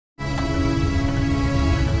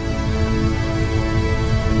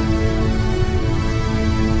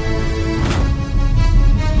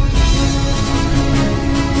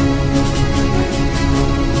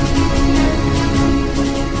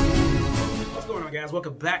on, guys?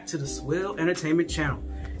 Welcome back to the SWILL Entertainment channel.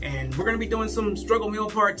 And we're going to be doing some struggle meal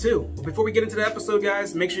part 2. But before we get into the episode,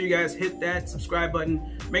 guys, make sure you guys hit that subscribe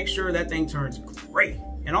button. Make sure that thing turns great.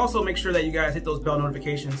 And also make sure that you guys hit those bell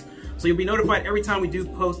notifications so you'll be notified every time we do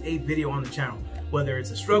post a video on the channel. Whether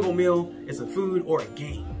it's a struggle meal, it's a food, or a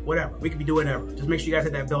game. Whatever. We can be doing whatever. Just make sure you guys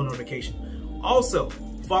hit that bell notification. Also,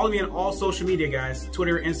 follow me on all social media, guys.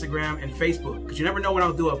 Twitter, Instagram, and Facebook. Because you never know when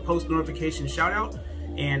I'll do a post notification shout out.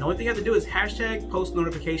 And the only thing you have to do is hashtag post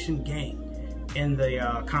notification gang in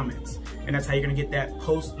the comments. And that's how you're going to get that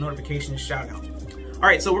post notification shout out. All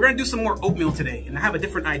right, so we're going to do some more oatmeal today. And I have a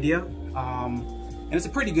different idea. And it's a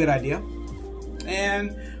pretty good idea.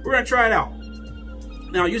 And we're going to try it out.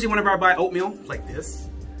 Now, usually whenever I buy oatmeal, like this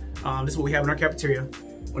is what we have in our cafeteria.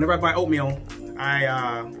 Whenever I buy oatmeal,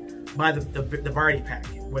 I buy the variety pack,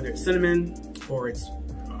 whether it's cinnamon or it's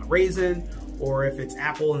raisin, or if it's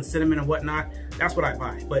apple and cinnamon and whatnot. That's what I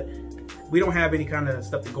buy. But we don't have any kind of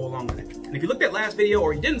stuff to go along with it. And if you looked at last video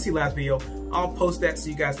or you didn't see last video, I'll post that so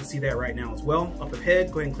you guys can see that right now as well. Up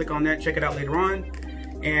ahead, go ahead and click on that, check it out later on.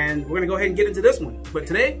 And we're gonna go ahead and get into this one. But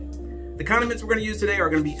today, the condiments we're gonna use today are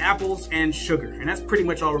gonna be apples and sugar. And that's pretty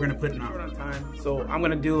much all we're gonna put in our time. So I'm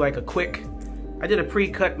gonna do like a quick, I did a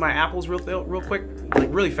pre-cut my apples real quick, like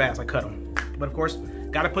really fast, I cut them. But of course,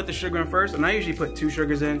 gotta put the sugar in first. And I usually put 2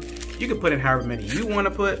 sugars in. You can put in however many you wanna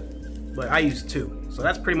put, but I use 2. So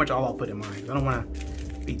that's pretty much all I'll put in mine. I don't wanna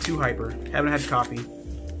be too hyper. Haven't had coffee.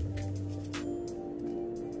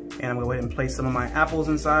 And I'm gonna go ahead and place some of my apples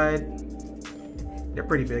inside. They're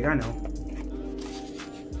pretty big, I know.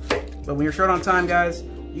 But when you're short on time, guys,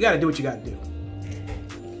 you gotta do what you gotta do.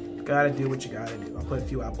 You gotta do what you gotta do. I'll put a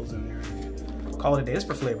few apples in there. Call it a day. It's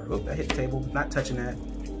for flavor. Oop, that hit the table. Not touching that.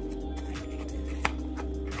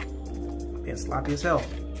 Being sloppy as hell.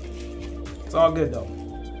 It's all good though.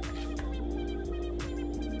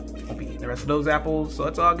 Won't be eating the rest of those apples, so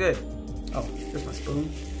it's all good. Oh, here's my spoon.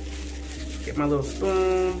 Get my little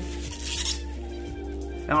spoon.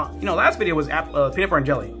 Now, you know, last video was peanut butter and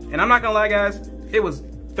jelly. And I'm not gonna lie, guys, it was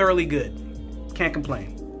thoroughly good. Can't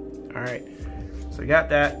complain. All right, so we got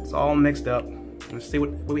that. It's all mixed up. Let's see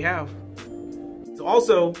what we have. So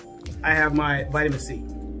also, I have my vitamin C.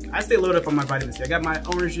 I stay loaded up on my vitamin C. I got my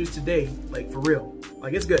orange juice today, like for real.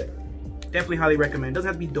 Like it's good. Definitely highly recommend. It doesn't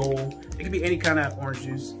have to be Dole. It can be any kind of orange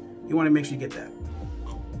juice. You want to make sure you get that.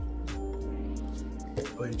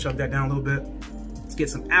 Go ahead and chug that down a little bit. Let's get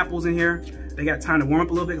some apples in here. They got time to warm up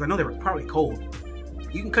a little bit because I know they were probably cold.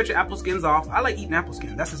 You can cut your apple skins off. I like eating apple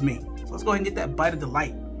skins. That's just me. So let's go ahead and get that bite of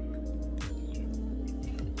delight.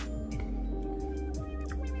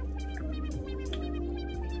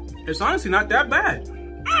 It's honestly not that bad.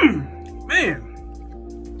 Man.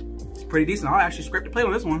 It's pretty decent. I'll actually scrape the plate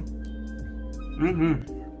on this one.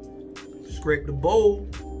 Scrape the bowl.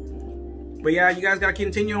 But yeah, you guys gotta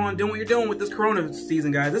continue on doing what you're doing with this Corona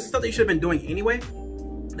season, guys. This is stuff that you should have been doing anyway.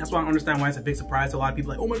 That's why I don't understand why it's a big surprise to a lot of people.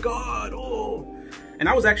 Like, oh my God, oh. And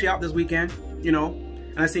I was actually out this weekend, you know,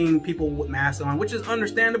 and I seen people with masks on, which is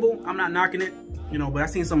understandable. I'm not knocking it, you know, but I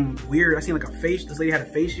seen some weird, I seen like a face, this lady had a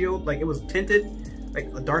face shield, like it was tinted, like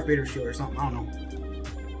a Darth Vader shield or something, I don't know.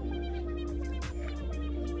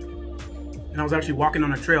 And I was actually walking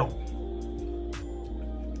on a trail.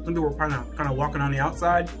 Some people were kind of walking on the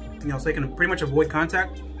outside, you know, so they can pretty much avoid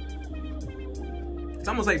contact. It's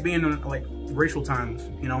almost like being in like racial times,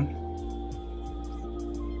 you know.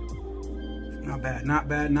 Not bad, not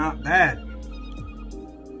bad, not bad.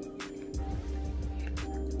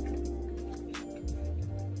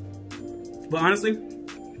 But honestly,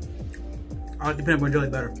 I like the peanut butter jelly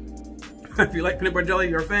better. If you like peanut butter jelly,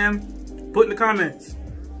 you're a fan, put in the comments.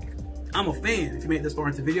 I'm a fan. If you made this far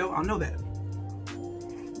into the video, I'll know that.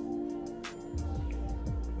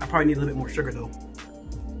 I probably need a little bit more sugar though.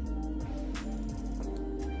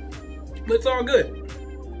 But it's all good.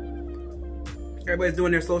 Everybody's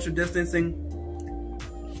doing their social distancing.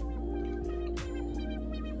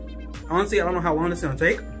 Honestly, I don't know how long it's gonna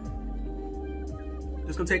take.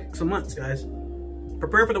 It's gonna take some months, guys.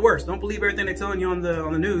 Prepare for the worst. Don't believe everything they're telling you on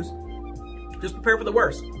the news. Just prepare for the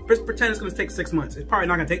worst. Just pretend it's gonna take 6 months. It's probably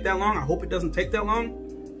not gonna take that long. I hope it doesn't take that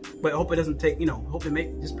long. But I hope it doesn't take, you know,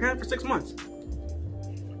 just prepare for 6 months.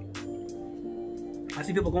 I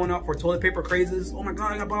see people going out for toilet paper crazes. Oh my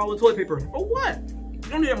God, I gotta buy all the toilet paper. For what? You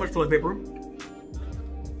don't need that much toilet paper.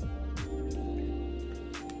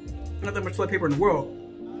 Not that much toilet paper in the world.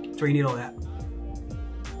 So you need all that.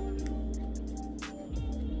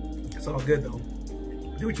 It's all good though.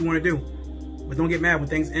 Do what you want to do. But don't get mad when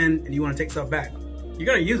things end and you want to take stuff back. You're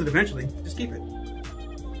gonna use it eventually. Just keep it.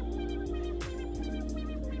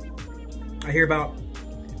 I hear about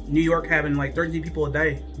New York having like 30 people a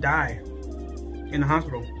day die in the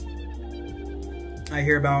hospital. I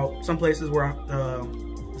hear about some places where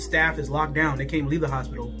the staff is locked down. They can't leave the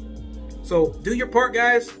hospital. So do your part,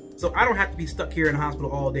 guys. So I don't have to be stuck here in the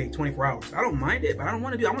hospital all day, 24 hours. I don't mind it, but I don't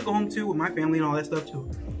want to do. I want to go home too with my family and all that stuff too.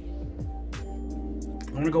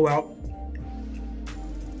 I want to go out,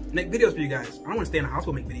 make videos for you guys. I don't want to stay in the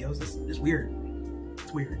hospital and make videos. It's weird.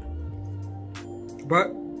 It's weird.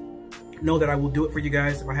 But know that I will do it for you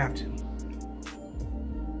guys if I have to.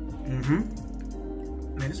 Man,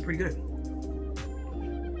 this is pretty good.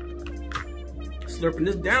 Slurping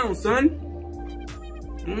this down, son.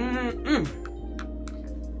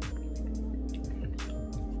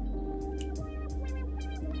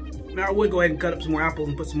 Now I would go ahead and cut up some more apples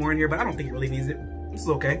and put some more in here, but I don't think it really needs it. This is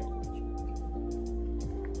okay.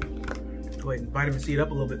 Go ahead and vitamin C it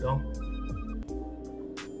up a little bit though.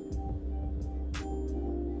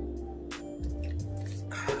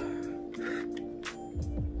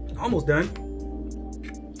 Almost done.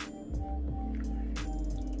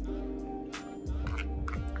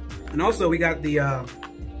 And also we got the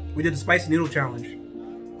we did the spicy noodle challenge.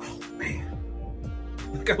 Oh man.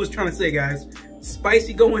 Like I was trying to say, guys,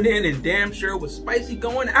 spicy going in and damn sure was spicy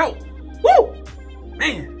going out. Woo!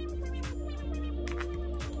 Man.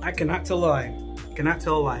 I cannot tell a lie. Cannot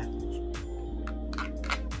tell a lie.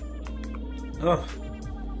 Ugh.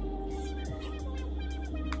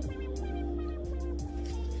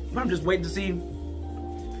 I'm just waiting to see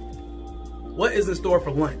what is in store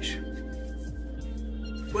for lunch.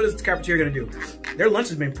 What is the cafeteria gonna do? Their lunch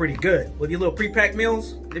has been pretty good. With your little pre-packed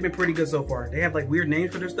meals, they've been pretty good so far. They have like weird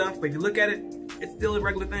names for their stuff, but if you look at it, it's still a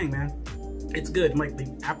regular thing, man. It's good, like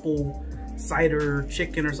the apple cider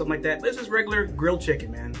chicken or something like that. But it's just regular grilled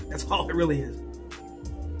chicken, man. That's all it really is.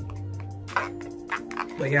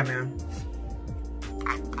 But yeah, man.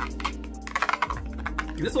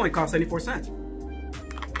 And this only costs 74 cents.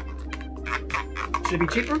 Should be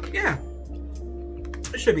cheaper? Yeah.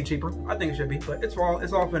 It should be cheaper. I think it should be, but it's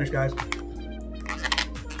all finished, guys.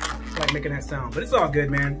 It's like making that sound, but it's all good,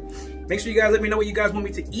 man. Make sure you guys let me know what you guys want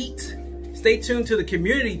me to eat. Stay tuned to the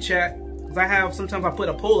community chat, because sometimes I put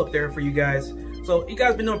a poll up there for you guys. So you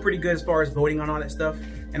guys been doing pretty good as far as voting on all that stuff,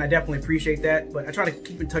 and I definitely appreciate that. But I try to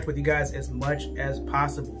keep in touch with you guys as much as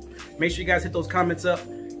possible. Make sure you guys hit those comments up.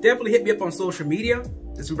 Definitely hit me up on social media.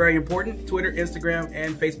 It's very important. Twitter, Instagram,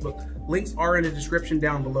 and Facebook. Links are in the description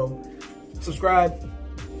down below. Subscribe.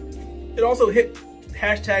 And also hit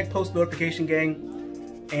hashtag post notification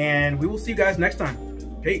gang. And we will see you guys next time.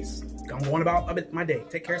 Peace. I'm going about my day.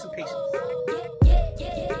 Take care of some patients.